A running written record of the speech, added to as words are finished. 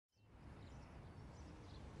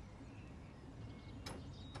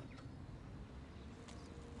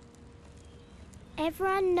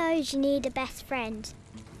Everyone knows you need a best friend.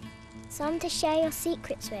 Some to share your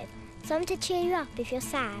secrets with, some to cheer you up if you're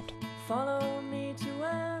sad. Follow me to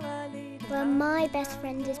where I lead. Well, my best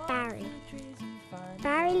friend is Barry.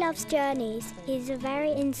 Barry loves journeys. He's a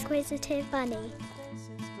very inquisitive bunny.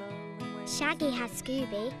 Shaggy has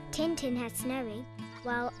Scooby, Tintin has Snowy.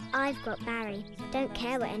 Well, I've got Barry. Don't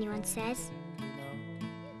care what anyone says.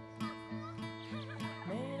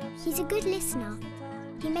 He's a good listener.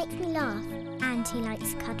 He makes me laugh, and he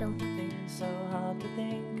likes cuddle. Things so hard to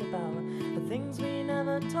think about, the things we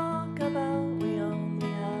never talk about. We only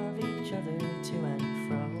have each other to and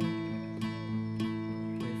fro.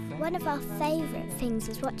 One of our favourite things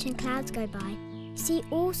is watching clouds go by. You see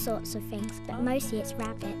all sorts of things, but mostly it's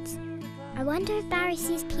rabbits. I wonder if Barry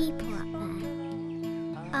sees people up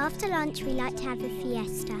there. After lunch, we like to have a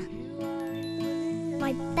fiesta.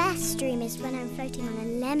 My best dream is when I'm floating on a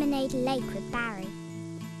lemonade lake with Barry.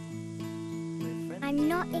 I'm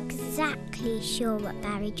not exactly sure what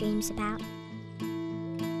Barry dreams about.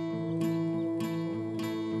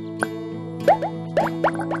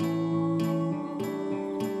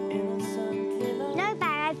 No,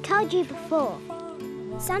 Barry, I've told you before.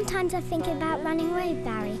 Sometimes I think about running away with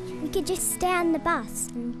Barry. We could just stay on the bus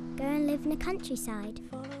and go and live in the countryside.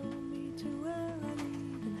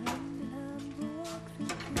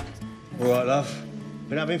 All right, love.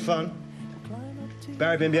 Been having fun?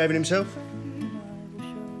 Barry been behaving himself?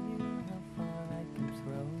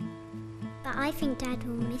 But I think Dad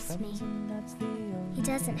will miss me. He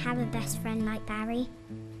doesn't have a best friend like Barry.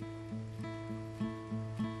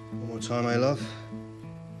 One more time, eh, love?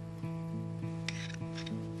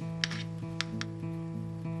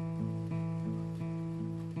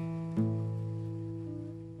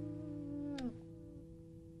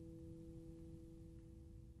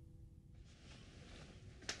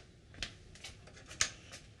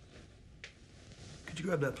 Could you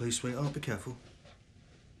grab that, please, sweetheart? Be careful.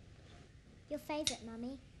 Your favourite,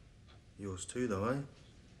 Mummy? Yours too, though, eh?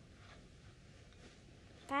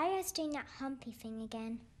 Barry was doing that humpy thing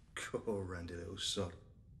again. Poor randy little sod.